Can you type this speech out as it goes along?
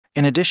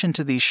In addition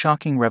to these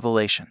shocking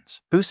revelations,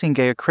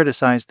 Busingye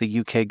criticized the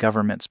UK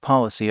government's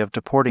policy of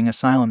deporting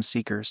asylum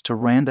seekers to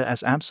Rwanda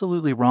as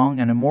absolutely wrong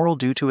and immoral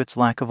due to its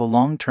lack of a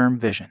long-term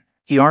vision.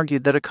 He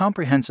argued that a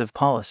comprehensive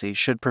policy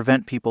should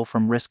prevent people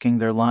from risking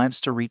their lives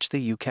to reach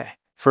the UK.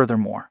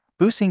 Furthermore,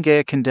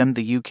 Busingye condemned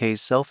the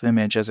UK's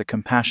self-image as a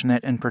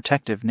compassionate and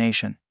protective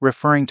nation,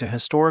 referring to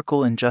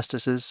historical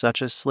injustices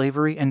such as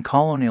slavery and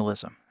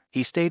colonialism.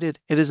 He stated,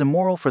 "It is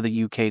immoral for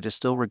the UK to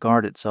still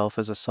regard itself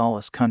as a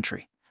solace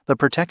country, the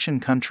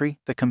protection country,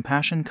 the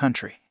compassion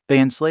country. They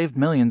enslaved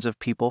millions of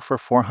people for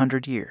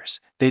 400 years.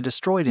 They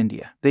destroyed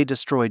India. They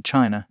destroyed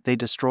China. They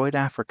destroyed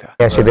Africa."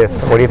 Ask you this,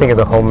 what do you think of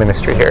the Home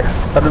Ministry here?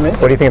 Pardon me?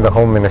 What do you think of the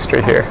Home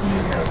Ministry here?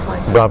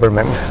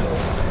 Braverman.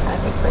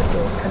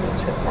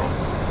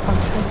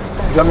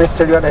 You want me to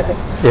tell you what I think?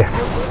 Yes.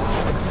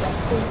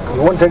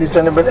 You won't tell it to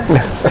anybody?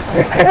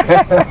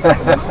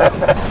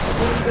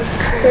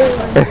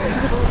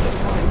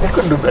 They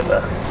could do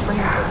better.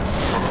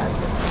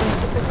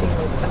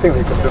 I think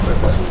they could do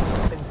better.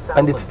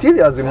 And it's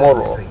still as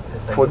immoral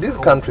for this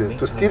country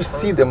to still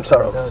see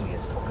themselves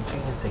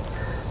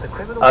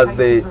as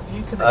the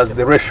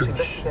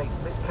refuge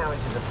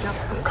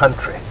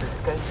country,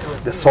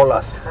 the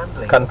solace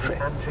country,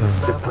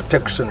 the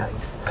protection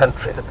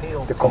country,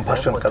 the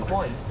compassion country.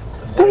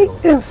 They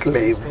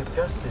enslaved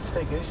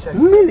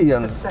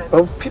millions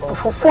of people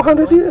for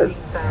 400 years.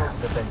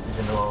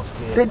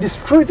 They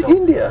destroyed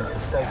India.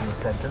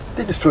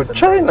 They destroyed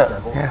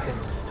China. Yes.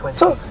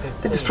 So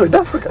they destroyed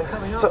Africa.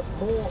 So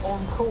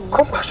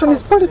compassion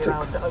is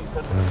politics.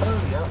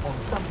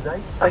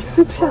 I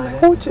sit here and I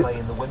watch it.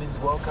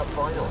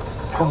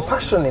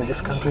 Compassion in this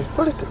country is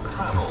politics.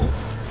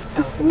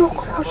 There's no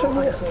compassion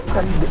here.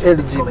 The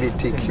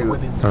LGBTQ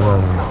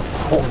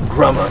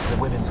drama.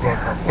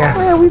 Yes.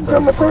 Why are we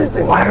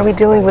dramatizing? What are we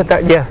doing with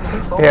that? Yes.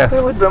 Yes. Why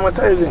are we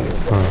dramatizing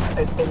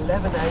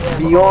it?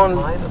 Beyond,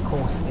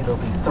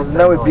 there's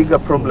now a bigger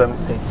problem,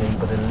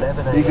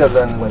 bigger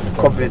than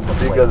COVID,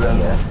 bigger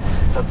than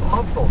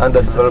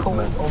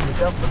underdevelopment.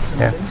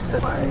 Yes.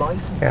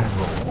 Yes.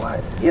 Why?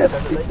 Yes,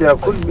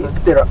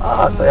 there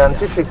are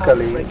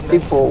scientifically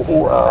people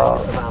who are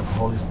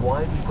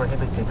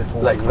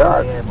like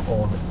that.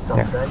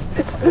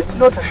 Yes. Let's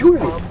not fuel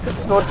it.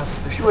 Let's not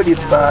fuel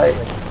it by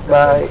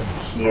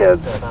here.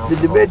 The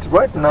debate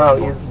right now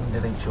is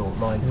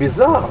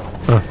bizarre.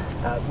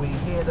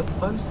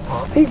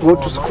 They go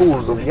to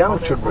schools of young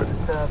children,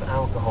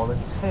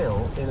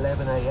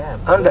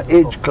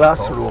 underage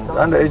classrooms,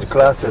 underage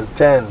classes,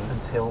 10,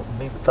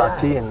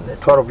 13,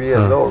 12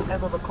 years old,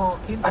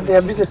 and they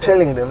are busy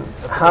telling them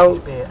how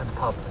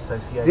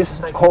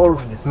this whole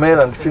male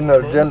and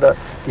female gender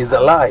is a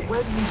lie.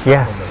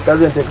 Yes.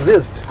 Doesn't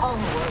exist.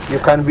 You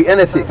can be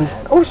anything.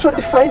 Also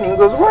defining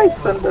those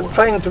rights and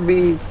trying to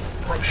be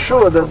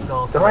sure that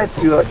the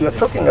rights you are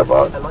talking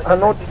about are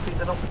not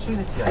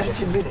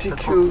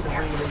LGBTQ,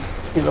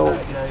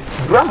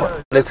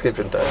 drama. Let's keep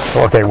in touch.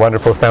 Okay,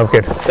 wonderful. Sounds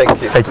good.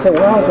 Thank you. So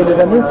now there is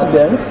an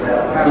incident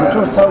in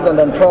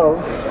 2012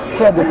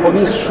 where the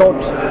police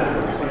shot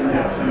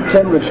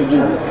 10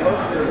 refugees.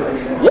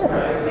 Yes,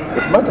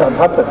 it might have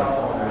happened.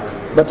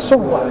 But so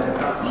what?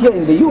 Here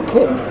in the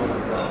UK,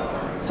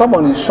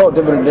 someone is shot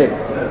every day.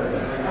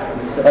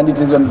 And it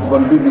is on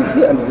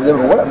BBC and it is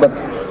everywhere. But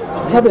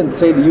they haven't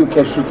said the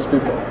UK shoots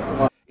people.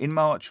 In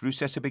March,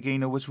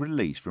 Rusesabagina was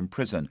released from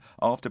prison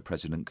after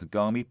President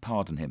Kagame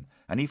pardoned him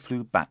and he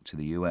flew back to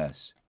the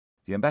US.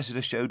 The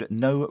ambassador showed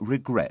no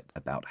regret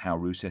about how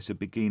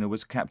Rusesabagina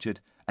was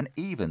captured and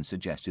even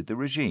suggested the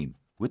regime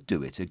would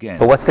do it again.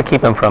 But what's to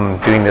keep him from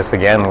doing this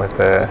again with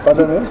the...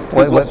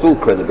 What full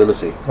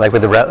credibility? Like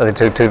with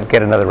the to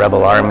get another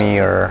rebel army,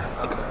 or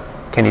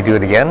can he do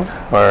it again?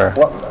 Or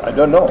Well, I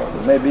don't know.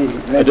 Maybe,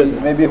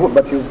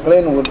 but his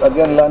plane would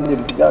again land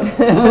in Kigali.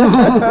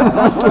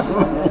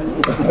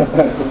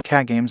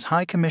 Kagame's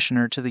High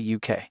Commissioner to the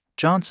UK,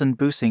 Johnston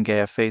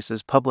Busingye,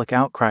 faces public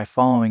outcry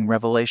following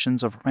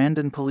revelations of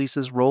Rwandan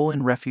police's role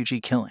in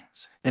refugee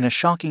killings. In a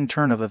shocking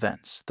turn of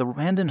events, the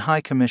Rwandan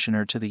High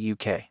Commissioner to the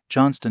UK,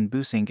 Johnston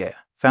Busingye,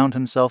 found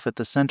himself at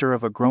the center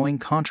of a growing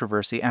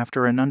controversy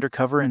after an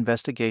undercover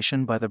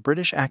investigation by the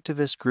British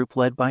activist group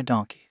led by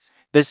donkeys.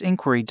 This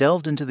inquiry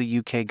delved into the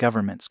UK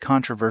government's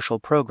controversial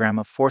program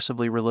of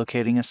forcibly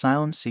relocating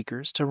asylum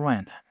seekers to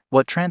Rwanda.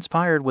 What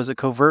transpired was a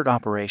covert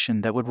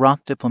operation that would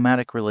rock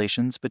diplomatic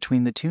relations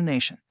between the two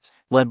nations.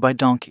 Led by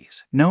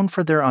donkeys, known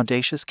for their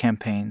audacious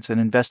campaigns and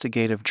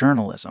investigative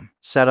journalism,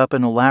 set up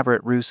an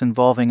elaborate ruse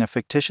involving a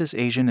fictitious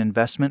Asian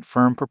investment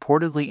firm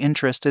purportedly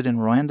interested in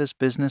Rwanda's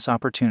business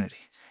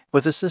opportunity.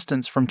 With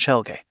assistance from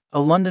Chelgate, a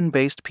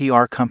London-based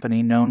PR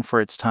company known for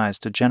its ties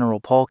to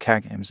General Paul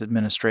Kagame's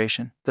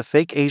administration, the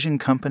fake Asian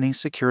company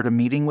secured a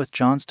meeting with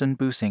Johnston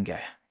Busingye.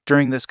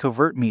 During this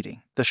covert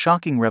meeting, the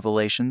shocking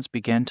revelations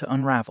began to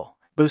unravel.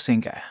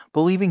 Busingye,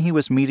 believing he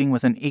was meeting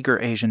with an eager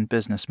Asian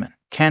businessman,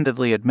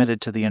 candidly admitted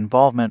to the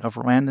involvement of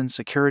Rwandan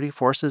security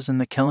forces in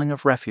the killing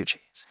of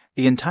refugees.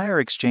 The entire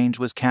exchange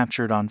was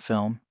captured on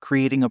film,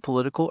 creating a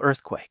political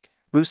earthquake.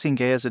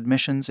 Busingye's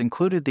admissions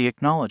included the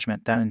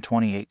acknowledgement that in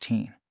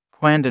 2018,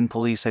 Rwandan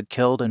police had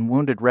killed and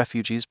wounded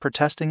refugees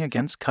protesting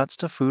against cuts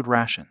to food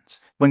rations.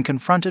 When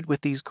confronted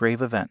with these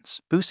grave events,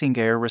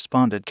 Busingye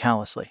responded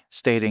callously,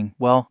 stating,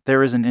 "Well,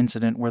 there is an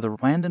incident where the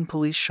Rwandan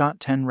police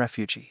shot 10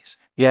 refugees.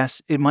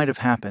 Yes, it might have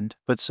happened,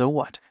 but so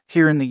what?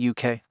 Here in the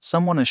UK,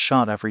 someone is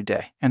shot every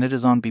day, and it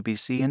is on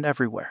BBC and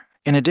everywhere."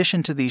 In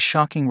addition to these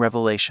shocking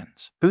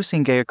revelations,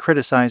 Busingye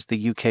criticized the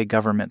UK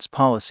government's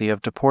policy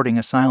of deporting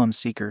asylum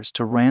seekers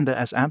to Rwanda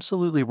as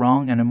absolutely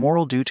wrong and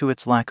immoral due to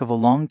its lack of a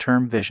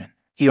long-term vision.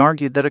 He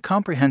argued that a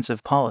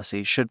comprehensive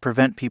policy should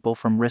prevent people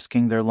from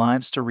risking their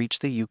lives to reach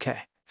the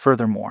UK.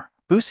 Furthermore,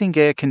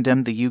 Busingye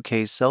condemned the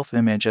UK's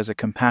self-image as a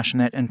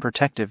compassionate and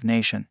protective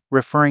nation,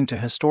 referring to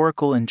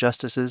historical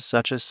injustices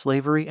such as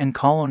slavery and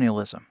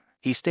colonialism.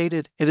 He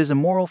stated, "It is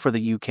immoral for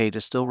the UK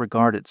to still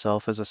regard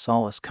itself as a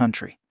solace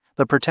country,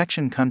 the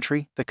protection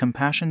country, the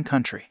compassion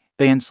country.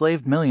 They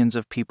enslaved millions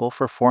of people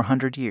for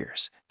 400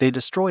 years. They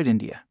destroyed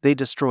India, they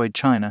destroyed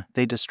China,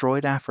 they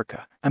destroyed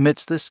Africa."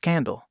 Amidst this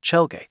scandal,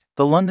 Chelgate,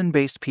 the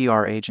London-based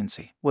PR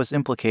agency, was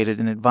implicated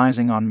in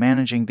advising on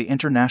managing the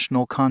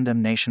international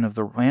condemnation of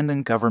the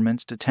Rwandan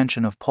government's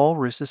detention of Paul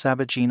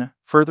Rusesabagina,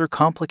 further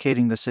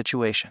complicating the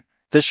situation.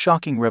 This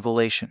shocking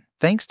revelation,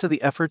 thanks to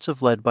the efforts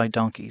of led by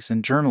donkeys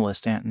and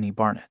journalist Anthony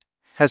Barnett,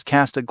 has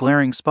cast a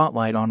glaring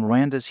spotlight on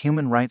Rwanda's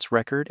human rights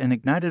record and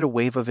ignited a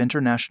wave of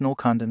international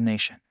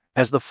condemnation.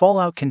 As the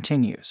fallout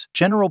continues,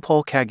 General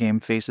Paul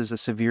Kagame faces a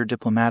severe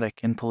diplomatic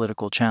and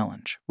political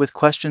challenge, with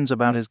questions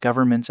about his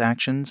government's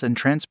actions and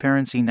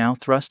transparency now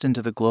thrust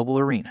into the global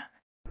arena.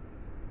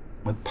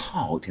 We're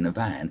parked in a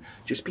van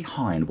just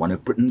behind one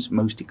of Britain's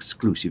most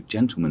exclusive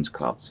gentlemen's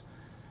clubs.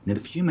 And in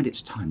a few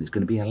minutes' time, there's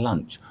going to be a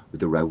lunch with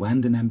the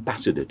Rwandan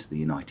ambassador to the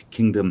United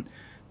Kingdom,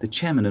 the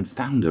chairman and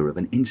founder of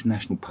an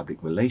international public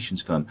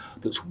relations firm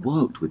that's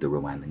worked with the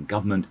Rwandan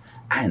government,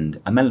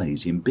 and a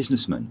Malaysian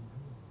businessman.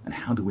 And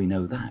how do we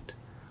know that?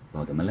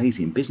 Well, the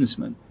Malaysian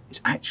businessman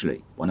is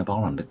actually one of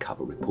our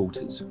undercover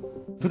reporters.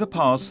 For the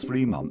past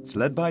 3 months,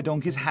 Led by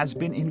Donkeys has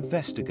been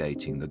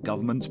investigating the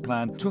government's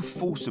plan to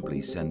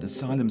forcibly send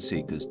asylum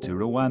seekers to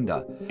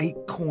Rwanda, a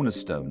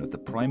cornerstone of the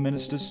Prime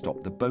Minister's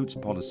Stop the Boats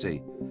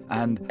policy,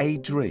 and a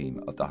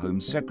dream of the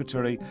Home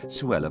Secretary,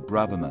 Suella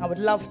Braverman. I would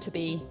love to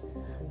be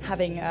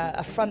having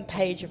a front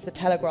page of the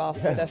Telegraph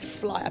with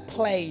a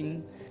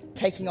plane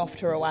taking off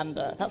to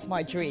Rwanda. That's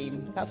my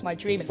dream. That's my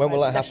dream. It's when my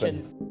will obsession.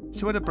 that happen?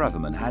 Suella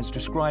Braverman has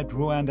described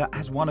Rwanda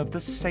as one of the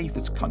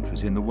safest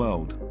countries in the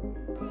world.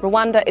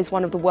 Rwanda is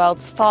one of the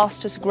world's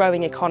fastest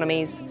growing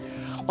economies,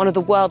 one of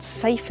the world's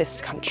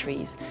safest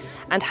countries,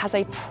 and has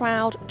a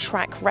proud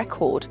track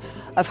record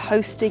of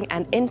hosting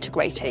and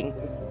integrating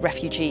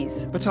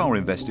refugees. But our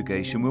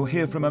investigation will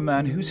hear from a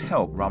man who's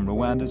helped run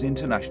Rwanda's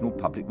international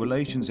public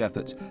relations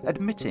efforts,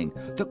 admitting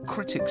that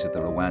critics of the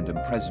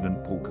Rwandan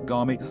President Paul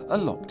Kagame are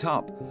locked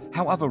up,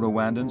 how other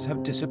Rwandans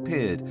have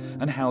disappeared,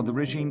 and how the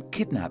regime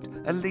kidnapped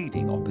a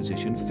leading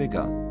opposition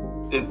figure.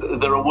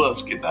 There are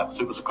worse kidnaps.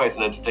 It was quite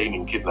an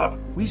entertaining kidnap.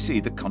 We see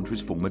the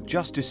country's former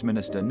Justice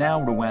Minister, now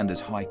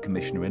Rwanda's High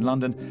Commissioner in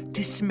London,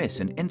 dismiss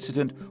an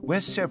incident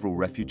where several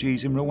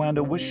refugees in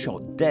Rwanda were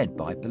shot dead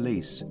by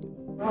police.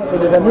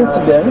 There is an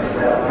incident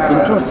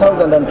in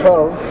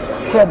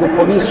 2012 where the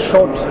police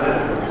shot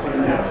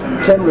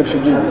 10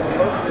 refugees.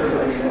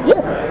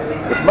 Yes,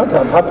 it might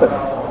have happened,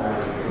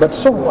 but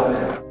so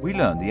what? We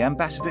learned the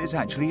ambassador is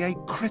actually a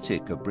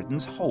critic of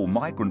Britain's whole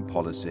migrant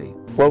policy.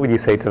 What would you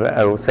say to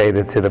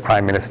the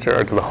Prime Minister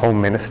or to the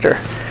Home Minister?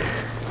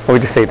 What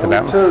would you say to them?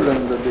 I would tell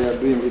them that they are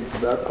doing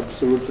it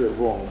absolutely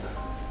wrong.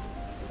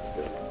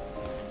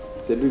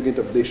 They're doing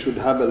it. They should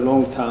have a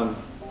long-term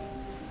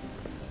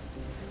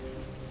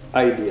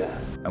idea.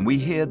 And we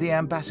hear the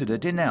ambassador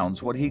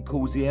denounce what he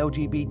calls the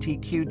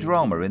LGBTQ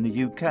drama in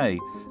the UK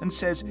and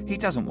says he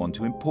doesn't want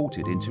to import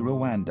it into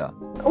Rwanda.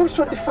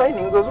 Also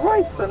defining those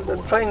rights and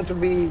trying to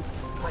be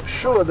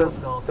sure that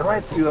the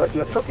rights you are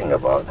talking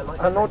about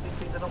are not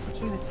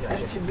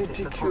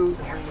LGBTQ,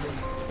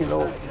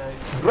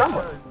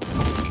 drama.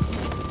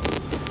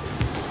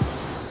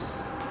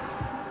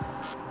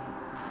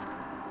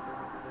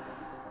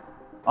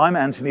 I'm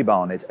Anthony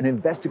Barnett, an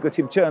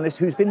investigative journalist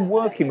who's been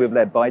working with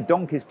Led by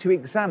Donkeys to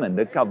examine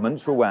the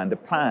government's Rwanda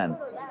plan.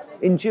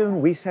 In June,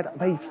 we set up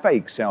a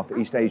fake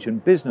Southeast Asian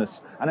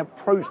business and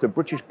approached the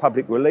British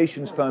public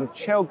relations firm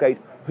Chelgate,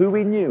 who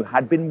we knew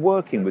had been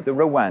working with the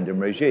Rwandan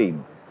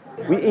regime.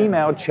 We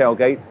emailed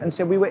Chelgate and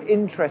said we were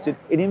interested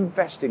in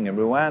investing in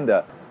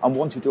Rwanda and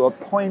wanted to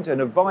appoint an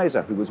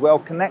advisor who was well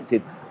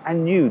connected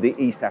and knew the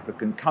East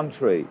African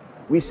country.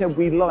 We said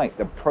we liked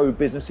the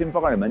pro-business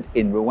environment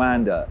in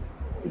Rwanda.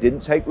 It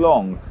didn't take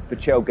long for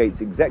Chelgate's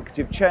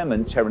executive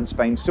chairman, Terence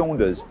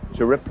Saunders,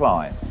 to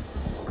reply.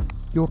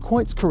 You're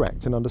quite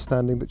correct in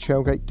understanding that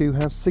Chelgate do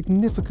have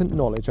significant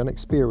knowledge and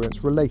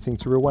experience relating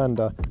to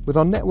Rwanda, with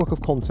our network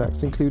of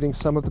contacts including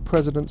some of the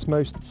President's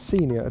most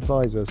senior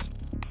advisors.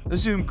 A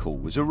Zoom call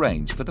was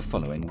arranged for the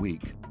following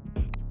week.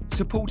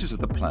 Supporters of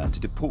the plan to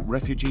deport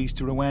refugees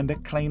to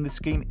Rwanda claim the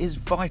scheme is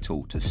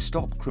vital to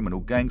stop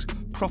criminal gangs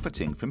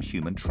profiting from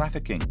human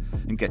trafficking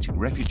and getting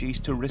refugees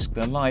to risk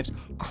their lives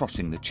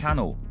crossing the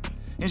channel.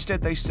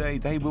 Instead, they say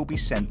they will be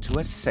sent to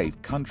a safe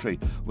country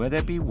where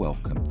they'll be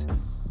welcomed.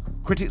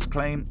 Critics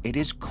claim it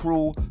is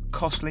cruel,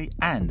 costly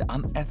and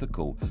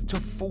unethical to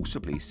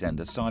forcibly send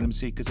asylum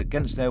seekers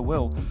against their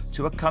will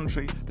to a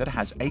country that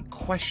has a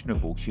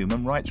questionable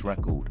human rights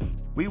record.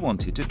 We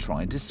wanted to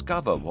try and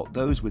discover what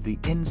those with the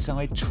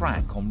inside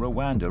track on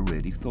Rwanda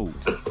really thought.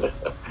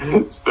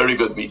 It's very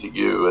good meeting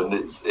you, and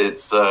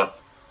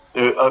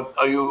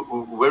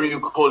where are you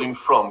calling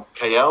from?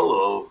 KL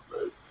or?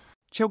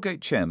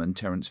 Chelgate chairman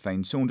Terence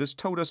Fain-Saunders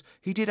told us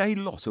he did a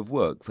lot of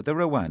work for the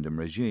Rwandan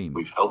regime.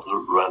 We've helped the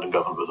Rwandan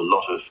government with a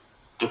lot of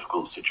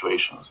difficult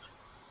situations.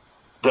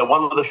 They're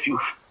one of the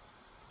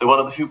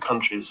few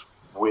countries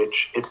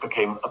which it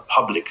became a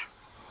public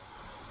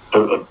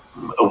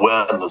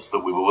awareness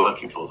that we were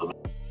working for them.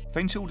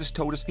 Fain-Saunders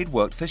told us he'd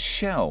worked for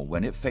Shell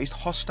when it faced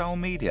hostile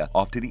media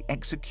after the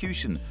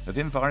execution of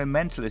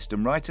environmentalist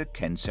and writer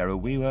Ken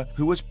Saro-Wiwa,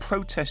 who was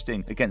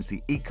protesting against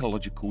the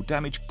ecological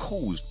damage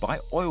caused by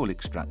oil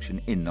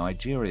extraction in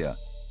Nigeria.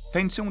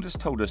 Fain-Saunders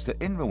told us that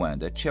in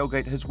Rwanda,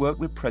 Chelgate has worked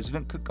with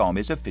President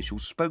Kagame's official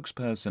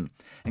spokesperson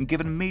and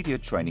given media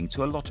training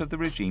to a lot of the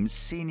regime's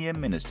senior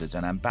ministers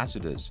and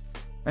ambassadors.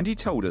 And he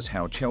told us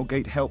how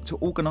Chelgate helped to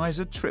organise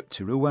a trip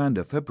to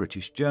Rwanda for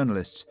British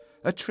journalists,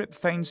 a trip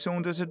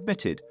Fain-Saunders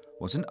admitted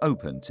wasn't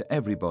open to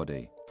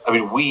everybody. I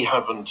mean, we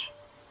haven't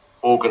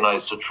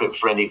organised a trip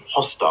for any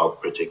hostile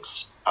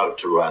critics out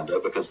to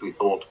Rwanda because we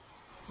thought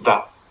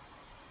that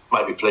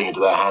might be playing into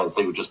their hands.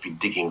 They would just be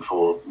digging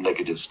for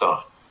negative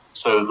stuff.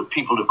 So the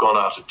people who've gone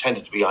out have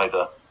tended to be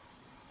either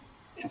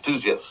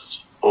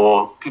enthusiasts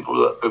or people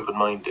who are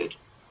open-minded.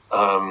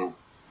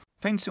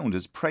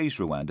 Fain-Saunders praised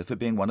Rwanda for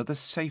being one of the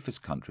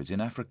safest countries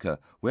in Africa,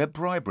 where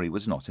bribery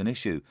was not an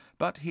issue,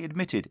 but he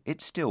admitted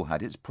it still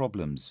had its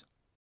problems.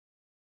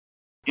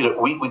 You know,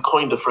 we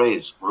coined a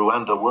phrase,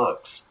 Rwanda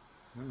works,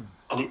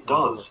 and it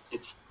does.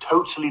 It's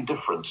totally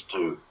different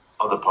to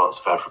other parts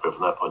of Africa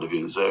from that point of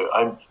view. So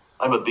I'm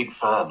a big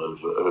fan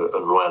of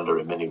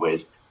Rwanda in many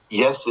ways.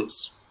 Yes,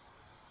 it's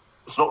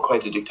not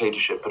quite a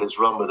dictatorship, but it's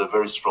run with a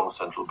very strong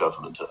central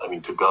government. I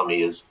mean,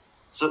 Kagame is,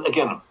 so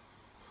again,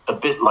 a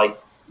bit like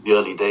the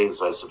early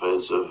days, I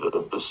suppose,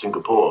 of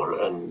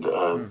Singapore, and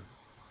the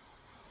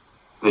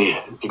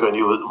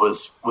Kagame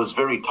was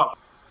very tough.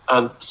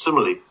 And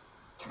similarly,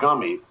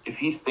 Kagame, if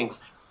he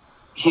thinks,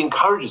 he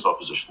encourages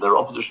opposition, there are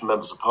opposition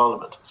members of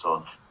parliament and so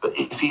on, but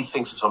if he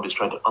thinks that somebody's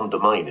trying to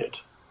undermine it,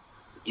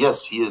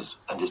 yes, he is,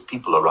 and his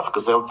people are rough,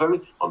 because they are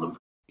very on them.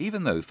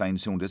 Even though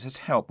Fain-Saunders has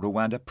helped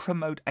Rwanda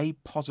promote a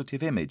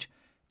positive image,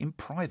 in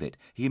private,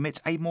 he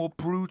admits a more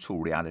brutal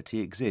reality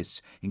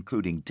exists,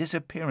 including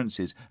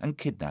disappearances and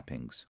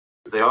kidnappings.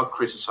 They are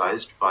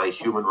criticised by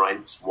Human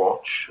Rights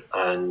Watch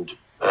and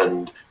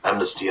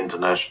Amnesty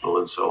International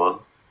and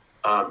so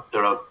on.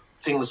 There are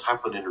things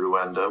happen in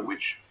Rwanda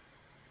which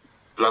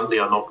bluntly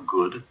are not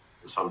good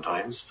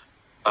sometimes.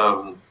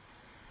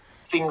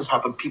 Things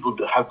happen, people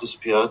have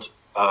disappeared,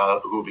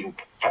 who have been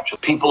captured.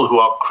 People who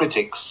are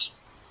critics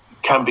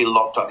can be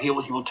locked up. He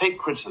will take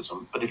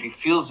criticism, but if he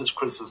feels it's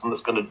criticism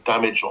that's going to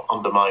damage or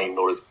undermine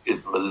or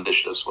is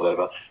malicious,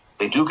 whatever,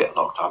 they do get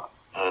locked up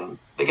and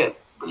they get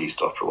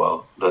released after a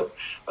while. But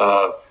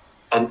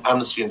and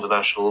Amnesty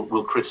International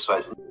will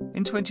criticise him.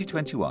 In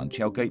 2021,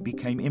 Chelgate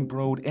became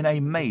embroiled in a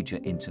major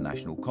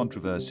international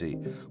controversy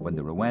when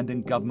the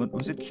Rwandan government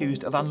was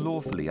accused of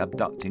unlawfully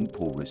abducting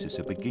Paul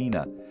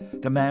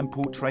Rusesabagina, the man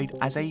portrayed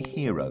as a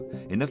hero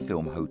in the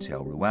film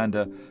Hotel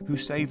Rwanda, who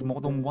saved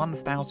more than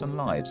 1,000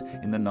 lives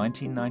in the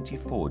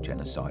 1994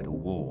 genocidal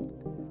war.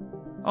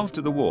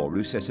 After the war,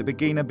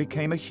 Rusesabagina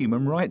became a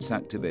human rights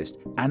activist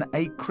and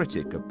a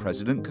critic of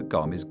President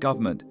Kagame's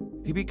government.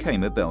 He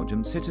became a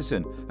Belgian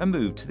citizen and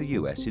moved to the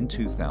US in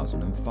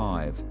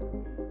 2005.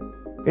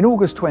 In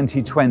August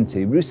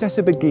 2020,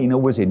 Rusesabagina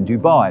was in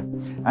Dubai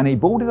and he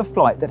boarded a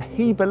flight that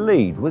he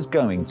believed was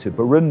going to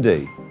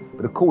Burundi.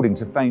 But according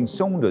to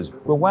Fain-Saunders,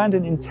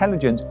 Rwandan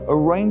intelligence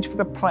arranged for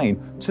the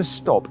plane to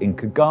stop in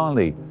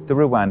Kigali, the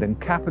Rwandan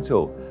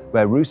capital,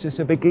 where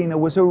Rusesabagina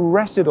was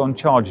arrested on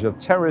charges of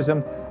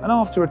terrorism and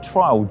after a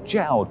trial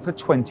jailed for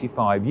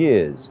 25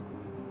 years.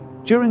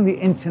 During the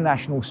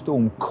international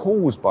storm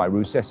caused by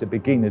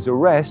Rusesabagina's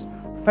arrest,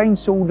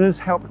 Fain-Saunders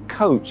helped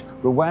coach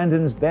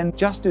Rwandan's then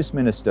Justice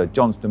Minister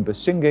Johnston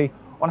Busingye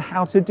on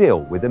how to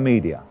deal with the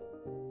media.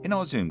 In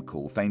our Zoom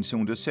call,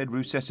 Fain-Saunders said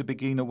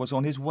Rusesabagina was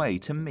on his way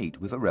to meet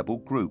with a rebel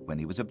group when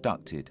he was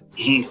abducted.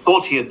 He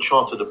thought he had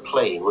chartered a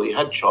plane. Well, he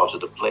had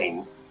chartered a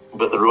plane,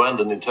 but the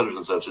Rwandan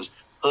intelligence services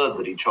heard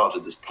that he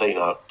chartered this plane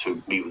out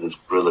to meet with this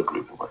guerrilla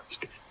group.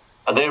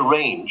 And they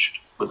arranged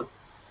with the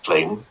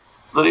plane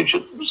that it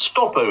should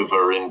stop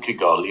over in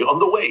Kigali on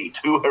the way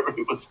to where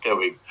he was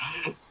going.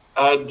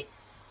 And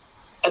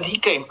he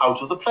came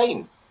out of the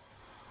plane.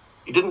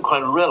 He didn't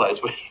quite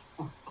realise where he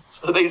was.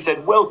 So they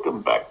said,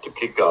 "Welcome back to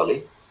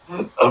Kigali.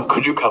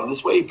 Could you come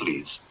this way,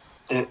 please?"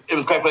 It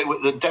was quite funny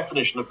with the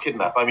definition of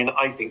kidnap. I mean,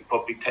 I think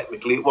probably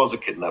technically it was a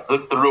kidnap. The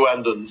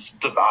Rwandans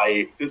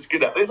deny it's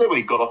kidnap. They say, well,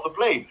 he got off the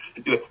plane.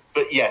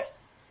 But yes,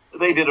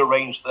 they did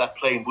arrange that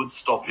plane would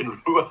stop in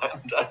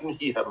Rwanda, and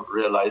he hadn't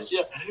realised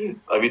yet.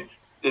 I mean,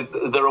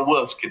 there are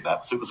worse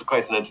kidnaps. It was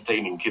quite an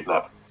entertaining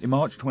kidnap. In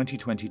March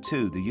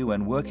 2022, the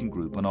UN Working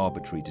Group on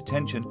Arbitrary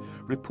Detention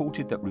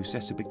reported that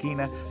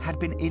Rusesabagina had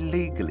been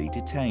illegally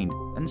detained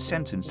and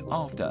sentenced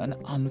after an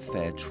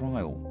unfair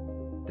trial.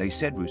 They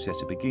said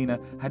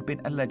Rusesabagina had been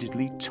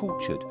allegedly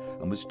tortured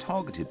and was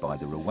targeted by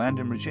the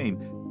Rwandan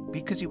regime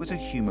because he was a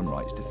human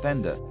rights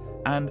defender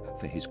and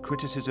for his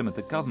criticism of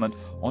the government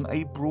on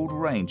a broad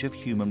range of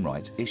human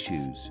rights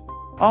issues.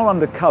 Our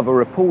undercover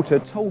reporter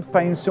told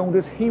Fane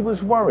Saunders he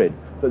was worried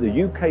that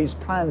the UK's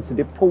plans to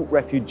deport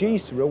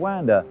refugees to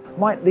Rwanda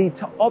might lead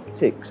to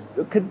optics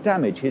that could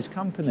damage his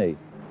company.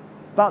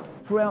 But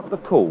throughout the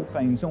call,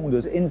 Fane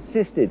Saunders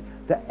insisted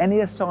that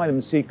any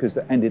asylum seekers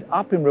that ended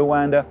up in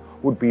Rwanda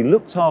would be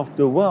looked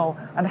after well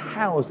and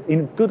housed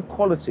in good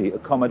quality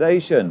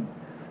accommodation.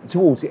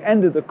 Towards the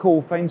end of the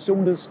call, Fane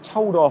Saunders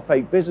told our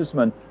fake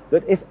businessman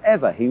that if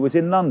ever he was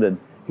in London,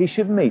 he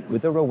should meet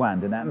with the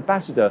Rwandan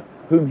ambassador,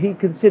 whom he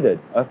considered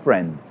a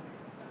friend.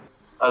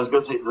 I was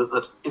going to say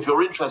that if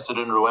you're interested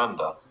in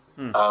Rwanda,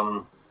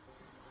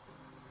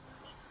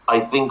 I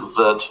think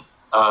that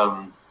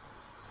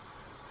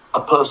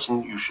a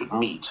person you should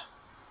meet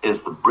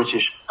is the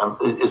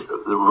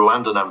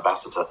Rwandan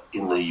ambassador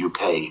in the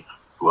UK,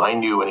 who I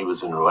knew when he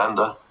was in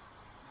Rwanda,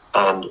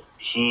 and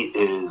he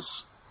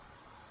is.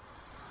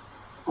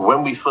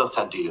 When we first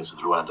had dealings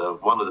with Rwanda,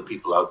 one of the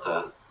people out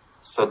there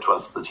said to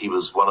us that he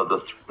was one of the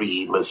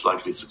 3 most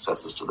likely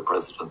successors to the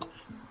president,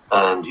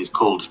 and he's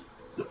called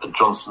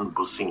Johnston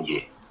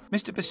Busingye.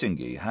 Mr.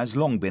 Busingye has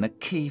long been a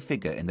key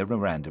figure in the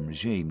Rwandan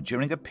regime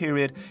during a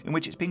period in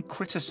which it's been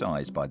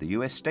criticised by the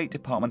US State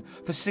Department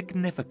for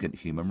significant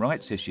human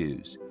rights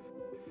issues.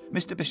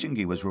 Mr.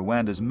 Busingye was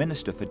Rwanda's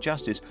Minister for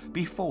Justice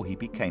before he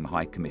became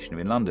High Commissioner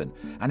in London,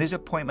 and his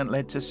appointment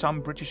led to some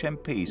British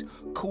MPs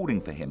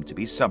calling for him to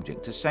be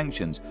subject to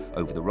sanctions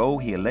over the role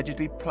he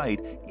allegedly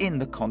played in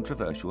the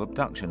controversial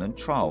abduction and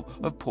trial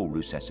of Paul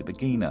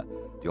Rusesabagina,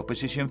 the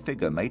opposition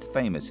figure made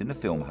famous in the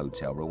film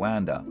Hotel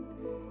Rwanda.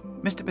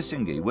 Mr.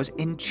 Busingye was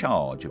in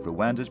charge of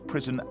Rwanda's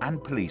prison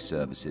and police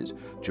services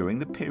during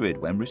the period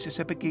when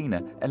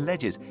Rusesabagina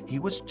alleges he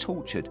was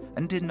tortured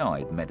and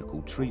denied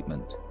medical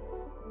treatment.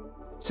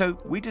 So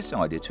we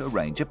decided to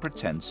arrange a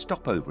pretend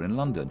stopover in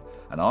London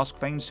and ask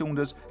Fane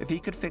Saunders if he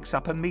could fix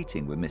up a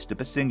meeting with Mr.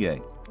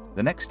 Busingye.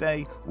 The next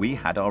day, we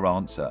had our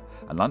answer,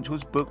 and lunch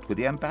was booked with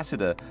the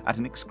ambassador at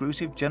an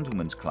exclusive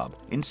gentlemen's club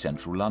in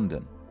central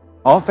London.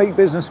 Our fake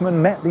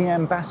businessman met the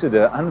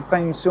ambassador and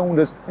Fane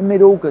Saunders in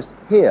mid-August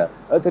here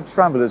at the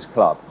Travellers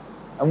Club,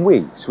 and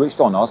we switched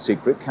on our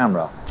secret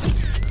camera.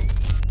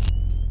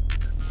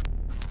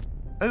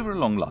 Over a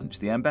long lunch,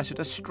 the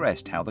ambassador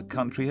stressed how the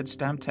country had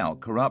stamped out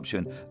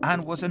corruption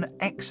and was an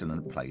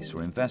excellent place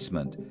for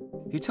investment.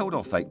 He told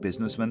our fake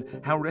businessman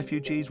how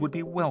refugees would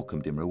be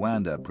welcomed in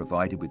Rwanda,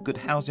 provided with good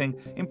housing,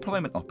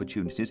 employment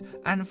opportunities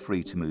and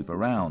free to move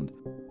around.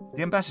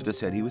 The ambassador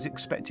said he was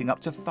expecting up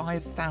to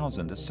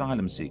 5,000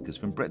 asylum seekers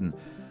from Britain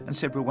and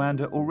said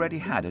Rwanda already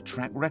had a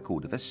track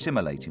record of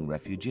assimilating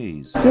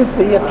refugees. Since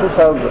the year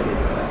 2000,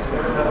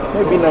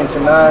 maybe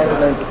 99,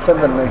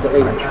 97,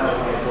 98,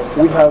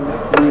 we have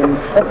been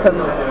open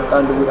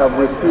and we have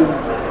received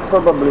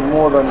probably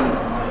more than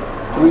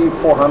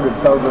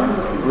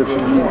 300,000-400,000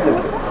 refugees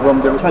from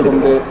the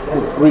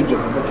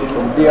region,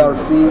 from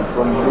DRC,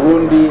 from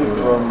Burundi,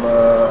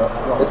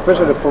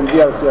 especially from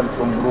DRC and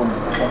from Burundi.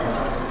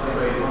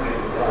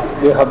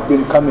 They have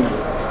been coming,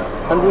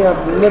 and we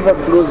have never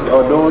closed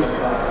our doors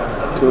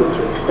to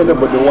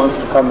anybody who wants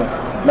to come in.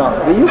 Now,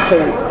 the UK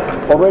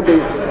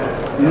already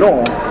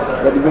know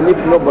that even if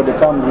nobody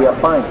comes, we are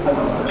fine.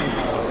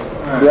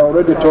 They are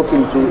already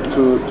talking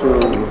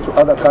to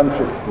other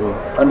countries,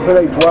 and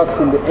whether it works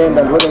in the end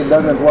and whether it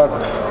doesn't work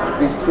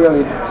is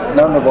really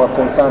none of our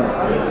concerns.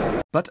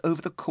 But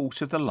over the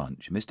course of the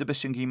lunch, Mr.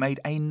 Busingye made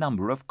a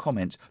number of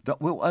comments that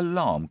will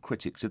alarm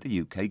critics of the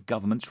UK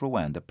government's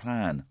Rwanda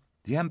plan.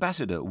 The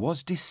ambassador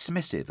was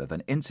dismissive of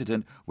an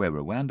incident where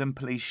Rwandan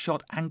police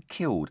shot and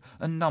killed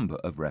a number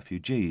of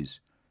refugees.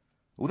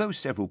 Although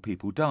several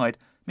people died,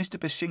 Mr.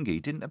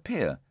 Busingye didn't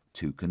appear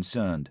too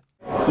concerned.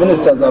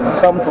 Ministers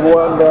have come to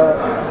Rwanda,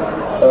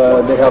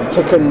 they have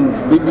taken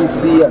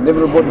BBC and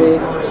everybody,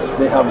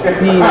 they have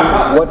seen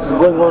what's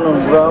going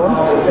on ground,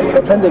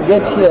 but when they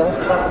get here,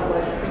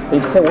 they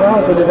say,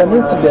 well, there is an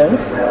incident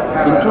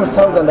in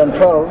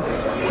 2012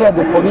 where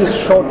the police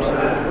shot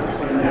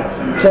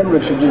 10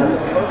 refugees.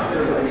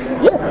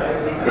 Yes,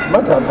 it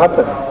might have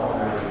happened,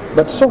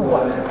 but so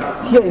what?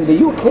 Here in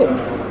the UK,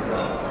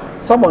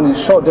 someone is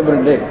shot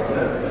every day,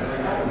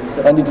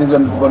 and it is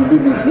on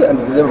BBC and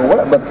it is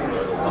everywhere, but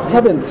they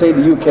haven't said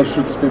the UK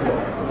shoots people.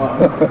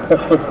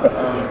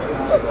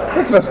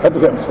 That's not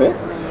what I'm saying.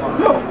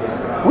 No,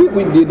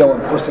 we did our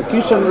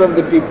prosecutions of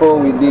the people,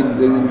 we did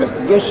the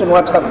investigation,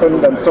 what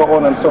happened, and so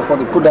on and so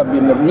forth. It could have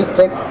been a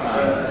mistake.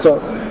 So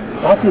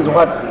that is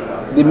what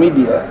the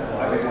media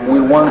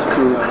will want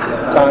to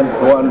turn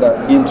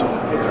Rwanda into.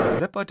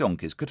 Led by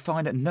donkeys could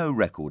find no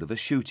record of a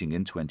shooting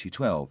in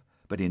 2012,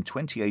 But in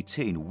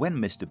 2018, when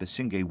Mr.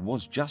 Busingye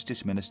was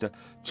Justice Minister,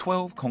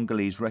 12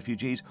 Congolese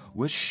refugees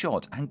were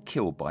shot and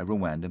killed by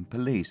Rwandan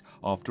police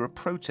after a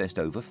protest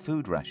over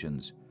food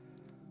rations.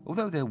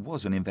 Although there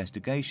was an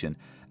investigation,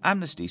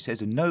 Amnesty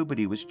says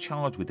nobody was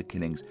charged with the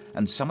killings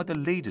and some of the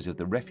leaders of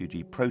the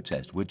refugee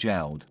protest were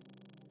jailed.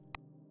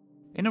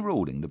 In a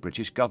ruling the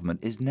British government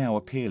is now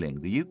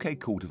appealing, the UK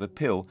Court of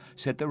Appeal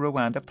said the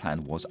Rwanda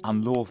plan was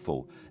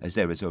unlawful, as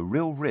there is a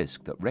real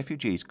risk that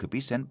refugees could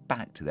be sent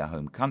back to their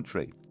home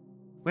country.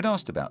 When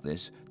asked about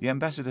this, the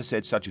ambassador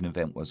said such an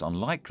event was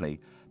unlikely,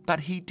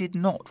 but he did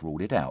not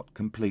rule it out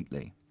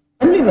completely.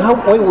 I mean,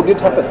 why would it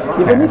happen?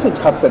 Even if it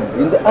happened,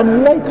 in the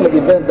unlikely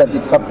event that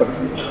it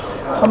happened,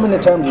 how many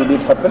times would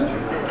it happen?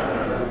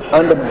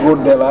 Under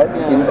broad daylight,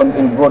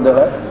 in broad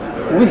daylight,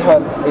 we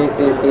had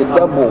a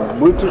double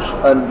British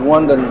and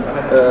Rwandan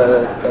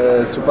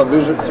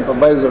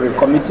supervisory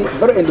committee,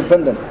 very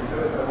independent,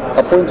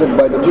 appointed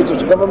by the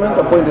British government,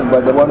 appointed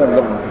by the Rwandan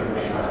government.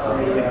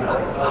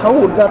 How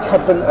would that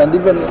happen and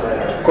even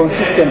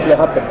consistently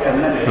happen?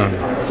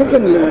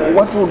 Secondly,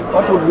 what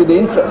would be the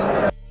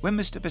interest? When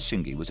Mr.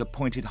 Busingye was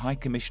appointed High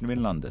Commissioner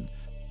in London,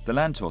 the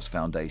Lantos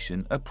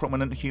Foundation, a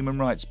prominent human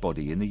rights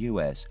body in the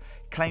US,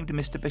 claimed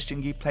Mr.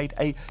 Busingye played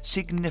a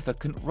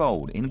significant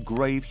role in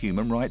grave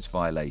human rights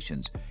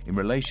violations in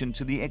relation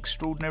to the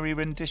extraordinary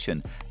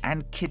rendition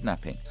and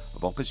kidnapping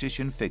of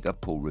opposition figure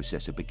Paul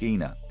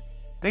Rusesabagina.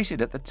 They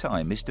said at the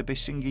time Mr.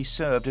 Busingye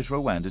served as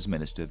Rwanda's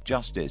Minister of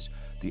Justice,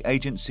 the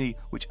agency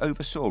which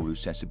oversaw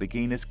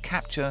Rusesabagina's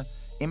capture,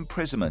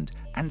 imprisonment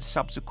and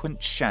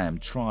subsequent sham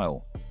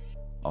trial.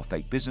 Our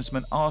fake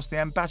businessman asked the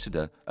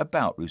ambassador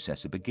about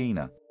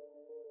Rusesabagina.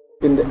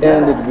 In the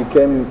end, it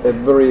became a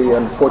very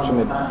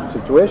unfortunate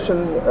situation.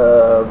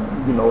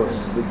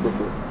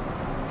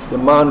 The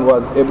man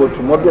was able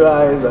to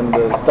mobilize and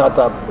start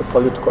up a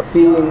political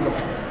thing,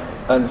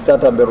 and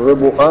start up a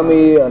rebel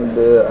army and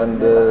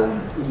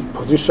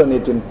position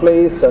it in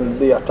place, and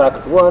they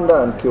attacked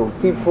Rwanda and killed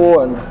people,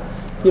 and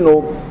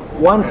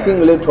one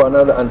thing led to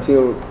another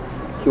until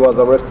he was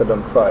arrested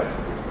and tried.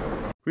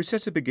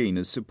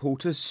 Rusesabagina's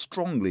supporters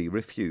strongly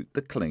refute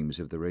the claims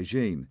of the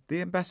regime.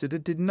 The ambassador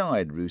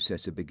denied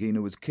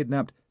Rusesabagina was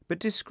kidnapped, but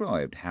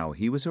described how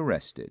he was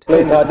arrested.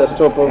 His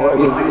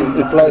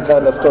flight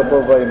had a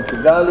stopover in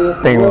Kigali,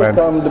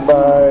 welcomed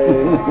by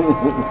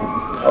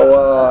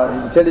our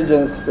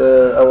intelligence,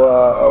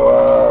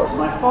 our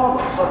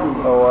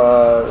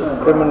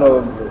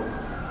criminal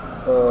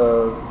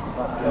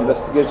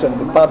investigation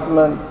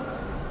department,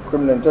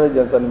 criminal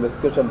intelligence and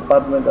investigation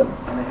department.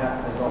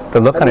 The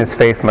look on his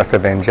face must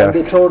have been just...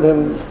 And they told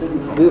him,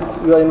 you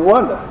are in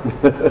Rwanda.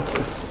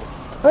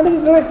 And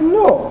he's like,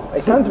 no, I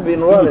can't be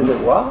in Rwanda. He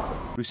said, what?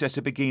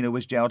 Rusesabagina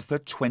was jailed for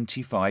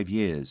 25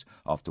 years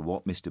after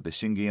what Mr.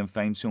 Busingye and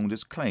Fane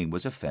Saunders claimed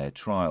was a fair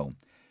trial.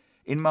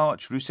 In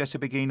March,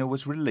 Rusesabagina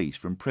was released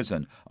from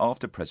prison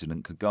after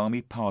President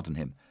Kagame pardoned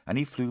him, and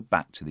he flew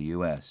back to the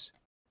US.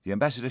 The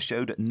ambassador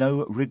showed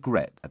no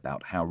regret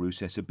about how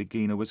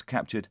Rusesabagina was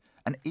captured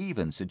and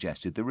even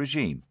suggested the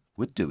regime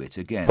would do it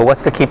again. But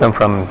what's to keep him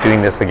from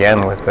doing this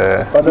again with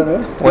the...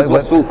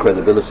 What's full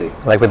credibility?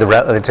 Like with the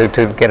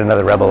to get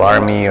another rebel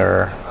army,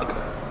 or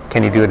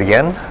can he do it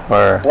again?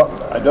 Or well,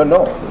 I don't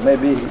know.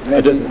 Maybe,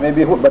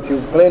 but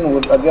his plane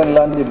would again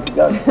land in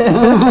Kigali.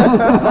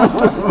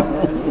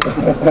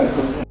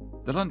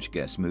 The lunch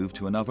guests moved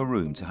to another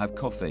room to have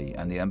coffee,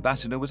 and the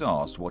ambassador was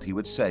asked what he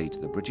would say to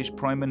the British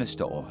Prime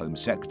Minister or Home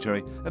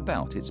Secretary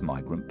about its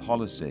migrant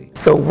policy.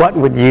 So what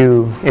would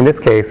you, in this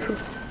case,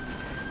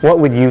 what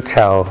would you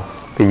tell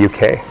the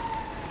UK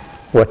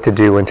what to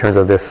do in terms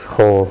of this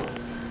whole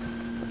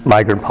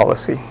migrant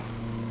policy?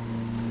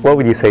 What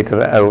would you say to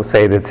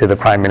to the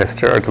Prime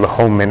Minister or to the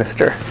Home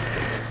Minister?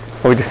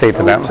 What would you say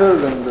to them? I would tell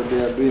them that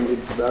they are doing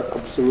it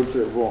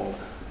absolutely wrong.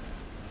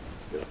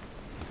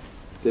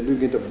 They're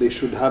doing it. They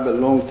should have a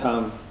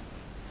long-term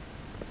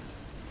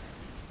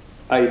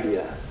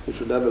idea. They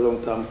should have a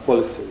long-term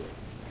policy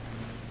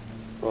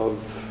of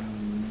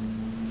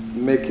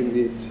making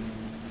it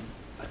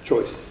a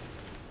choice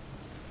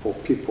for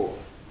people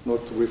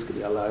not to risk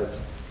their lives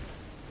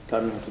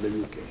coming to the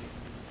UK.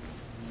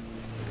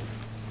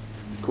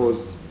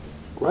 Because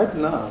right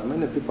now,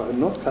 many people are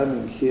not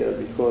coming here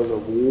because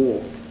of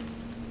war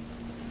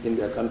in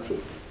their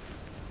countries.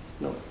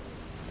 No.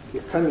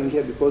 They're coming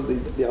here because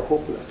they are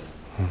hopeless.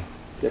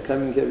 They're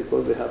coming here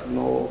because they have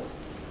no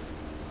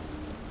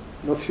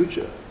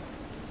future.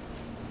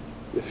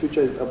 The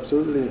future is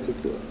absolutely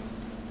insecure.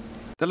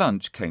 The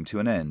lunch came to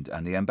an end,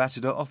 and the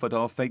ambassador offered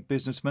our fake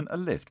businessman a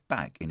lift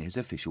back in his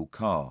official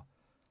car.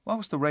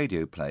 Whilst the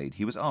radio played,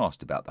 he was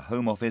asked about the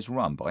Home Office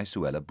run by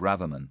Suella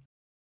Braverman.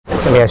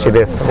 Let me ask you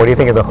this. What do you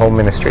think of the Home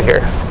Ministry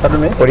here?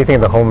 Pardon me? What do you think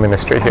of the Home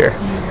Ministry here?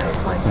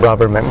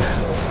 Braverman.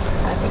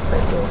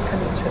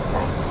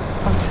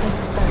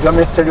 You want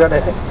me to tell you what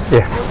I think?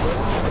 Yes.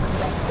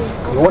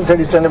 You won't tell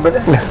it to anybody?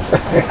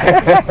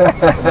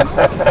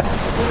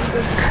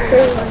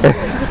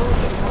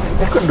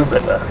 They could do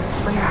better.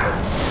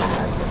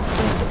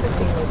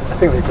 I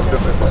think they could do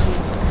better.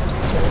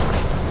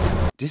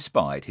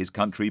 Despite his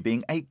country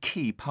being a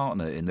key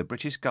partner in the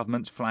British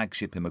government's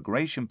flagship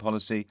immigration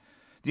policy,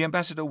 the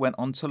ambassador went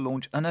on to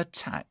launch an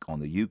attack on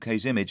the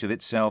UK's image of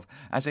itself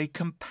as a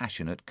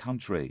compassionate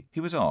country. He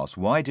was asked,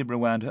 why did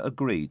Rwanda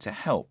agree to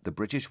help the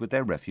British with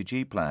their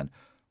refugee plan?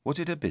 Was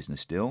it a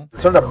business deal?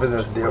 It's not a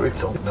business deal.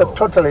 It's a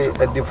totally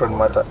a different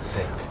matter.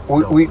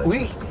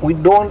 We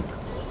don't,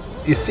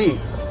 you see,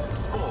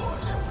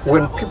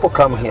 when people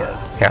come here,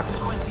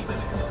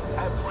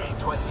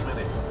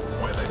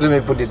 let me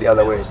put it the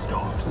other way.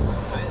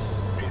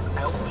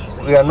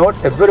 We are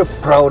not a very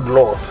proud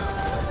lot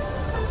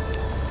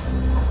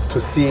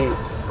to see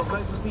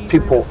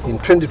people in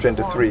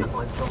 2023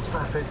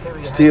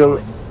 still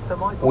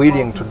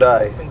willing to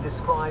die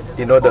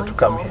in order to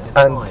come here.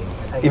 And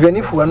even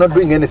if we are not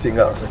doing anything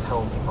else,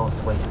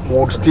 we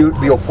would still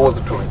be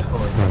opposed to it.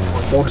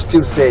 We would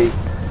still say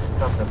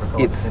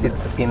it's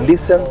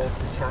indecent,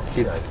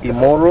 it's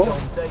immoral,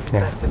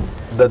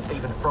 that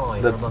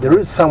there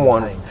is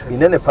someone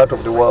in any part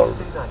of the world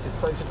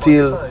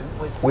still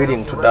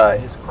willing to die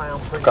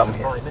to come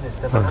here.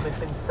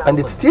 And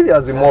it's still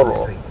as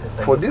immoral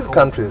for this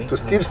country to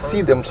still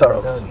see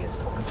themselves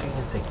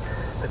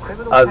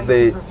as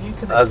the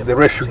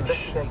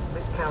refuge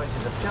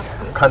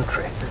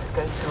country,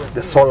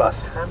 the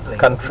solace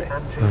country,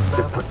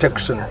 the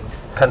protection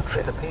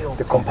country,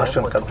 the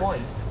compassion country.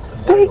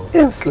 They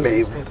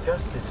enslaved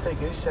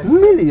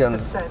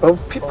millions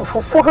of people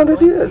for 400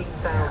 years.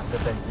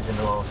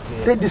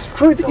 They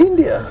destroyed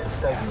India.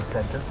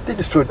 They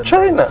destroyed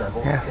China.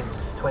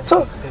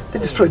 So they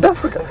destroyed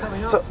Africa.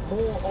 So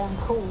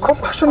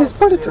compassion is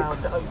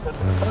politics.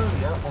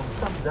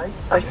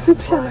 I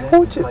sit here and I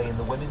watch it.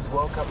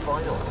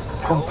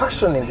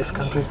 Compassion in this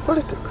country is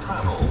politics.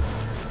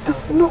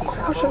 There's no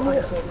compassion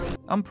here.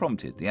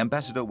 Unprompted, the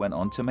ambassador went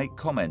on to make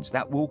comments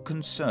that will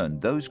concern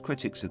those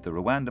critics of the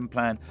Rwandan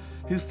plan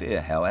who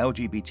fear how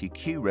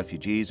LGBTQ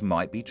refugees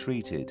might be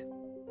treated.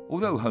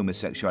 Although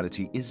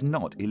homosexuality is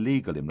not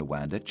illegal in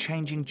Rwanda,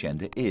 changing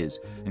gender is,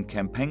 and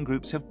campaign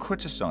groups have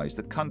criticised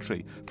the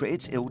country for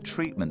its ill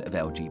treatment of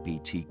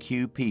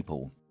LGBTQ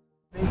people.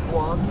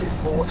 This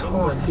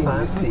whole thing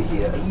you see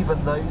here, look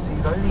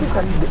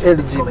at the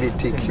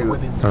LGBTQ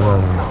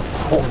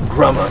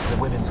drama.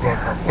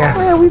 Yes.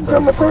 Why are we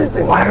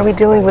dramatizing? What are we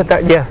doing with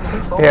that? Yes.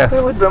 Yes. Why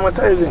are we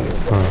dramatizing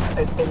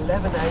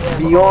it?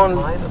 Beyond,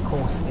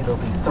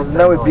 there's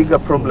now a bigger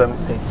problem,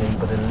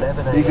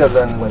 bigger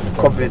than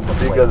COVID,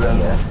 bigger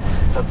than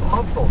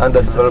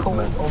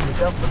underdevelopment.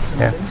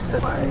 Yes.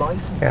 Why?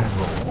 Yes.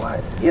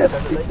 Why? Yes,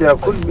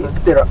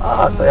 there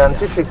are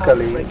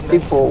scientifically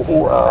people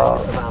who are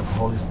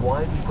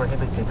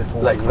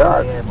like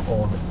that.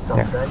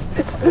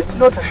 Yes. It's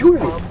not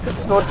fueled.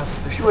 It's not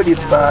fueled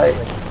by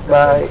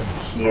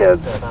here.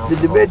 The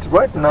debate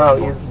right now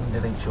is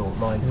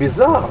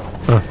bizarre.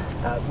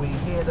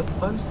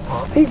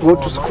 They go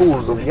to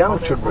schools of young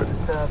children,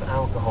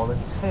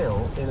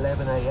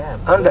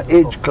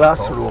 underage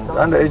classrooms,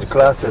 underage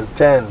classes,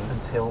 10,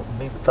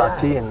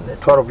 13,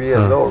 12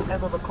 years old,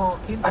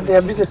 and they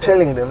are busy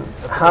telling them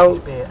how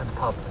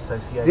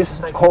this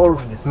whole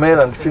male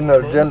and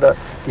female gender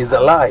is a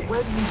lie.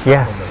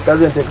 Yes.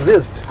 Doesn't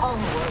exist.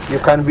 You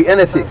can be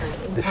anything.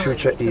 The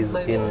future is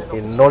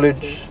in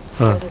knowledge,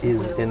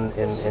 is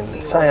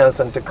in science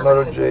and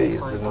technology,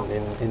 is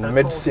in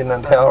medicine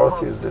and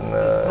health, is in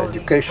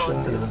education,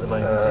 is in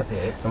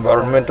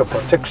environmental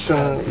protection,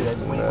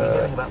 is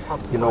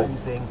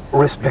in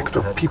respect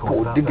of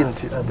people,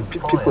 dignity,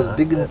 people's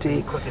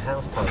dignity,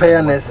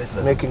 fairness,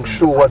 making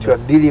sure what you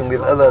are dealing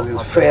with others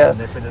is fair.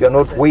 You are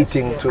not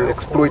waiting to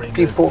exploit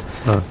people,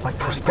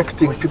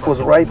 prospecting people's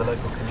rights,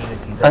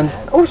 and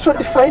also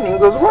defining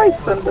those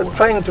rights and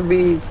trying to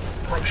be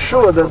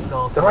sure that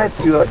the rights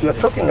you are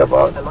talking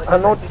about are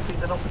not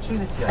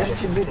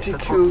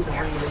LGBTQ,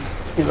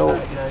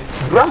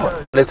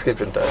 drama. Let's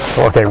keep in touch.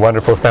 Okay,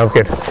 wonderful. Sounds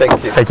good.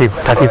 Thank you. Thank you.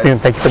 Talk to you soon.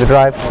 Thank you for the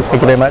drive.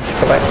 Thank you very much.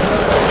 Bye-bye.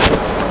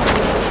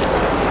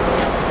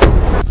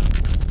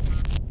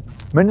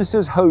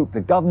 Ministers hope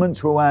the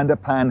government's Rwanda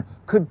plan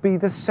could be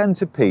the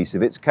centrepiece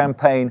of its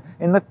campaign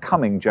in the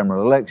coming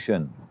general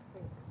election.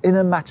 In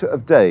a matter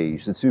of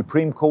days, the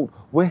Supreme Court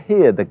will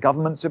hear the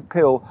government's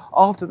appeal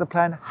after the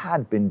plan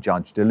had been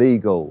judged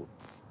illegal.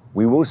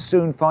 We will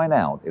soon find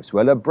out if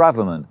Suella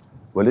Braverman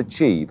will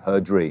achieve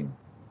her dream.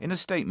 In a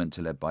statement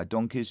led by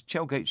Donkeys,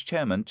 Chelgate's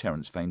chairman,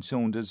 Terence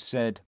Fain-Saunders,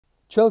 said,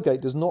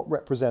 Chelgate does not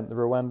represent the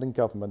Rwandan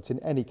government in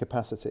any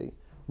capacity,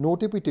 nor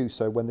did we do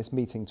so when this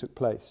meeting took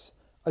place.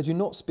 I do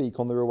not speak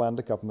on the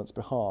Rwanda government's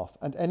behalf,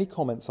 and any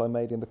comments I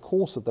made in the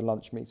course of the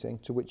lunch meeting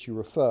to which you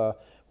refer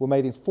were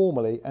made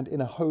informally and in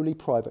a wholly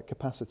private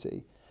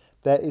capacity.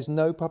 There is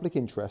no public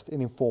interest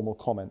in informal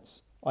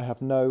comments. I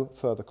have no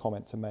further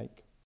comment to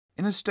make.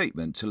 In a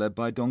statement led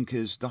by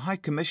Donkeys, the High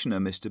Commissioner,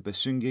 Mr.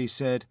 Busingye,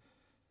 said,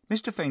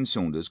 Mr.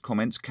 Fain-Saunders'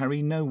 comments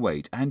carry no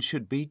weight and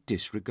should be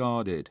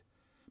disregarded.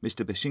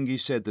 Mr. Busingye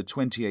said the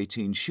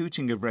 2018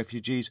 shooting of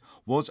refugees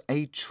was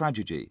a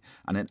tragedy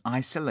and an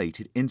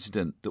isolated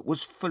incident that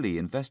was fully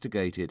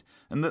investigated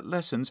and that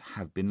lessons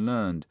have been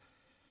learned.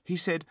 He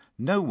said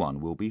no one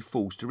will be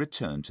forced to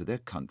return to their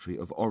country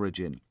of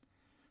origin.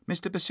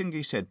 Mr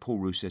Busingye said Paul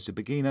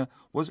Rusesabagina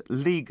was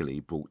legally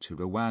brought to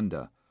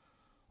Rwanda.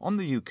 On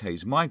the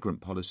UK's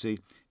migrant policy,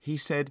 he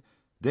said,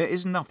 "There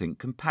is nothing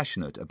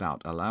compassionate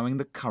about allowing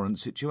the current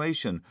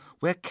situation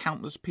where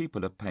countless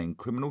people are paying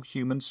criminal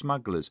human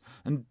smugglers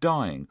and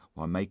dying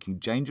while making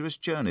dangerous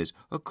journeys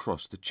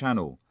across the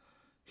Channel."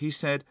 He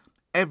said,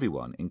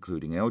 "Everyone,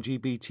 including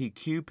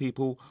LGBTQ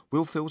people,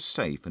 will feel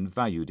safe and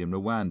valued in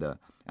Rwanda,"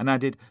 and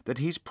added that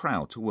he's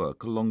proud to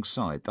work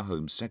alongside the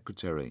Home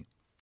Secretary.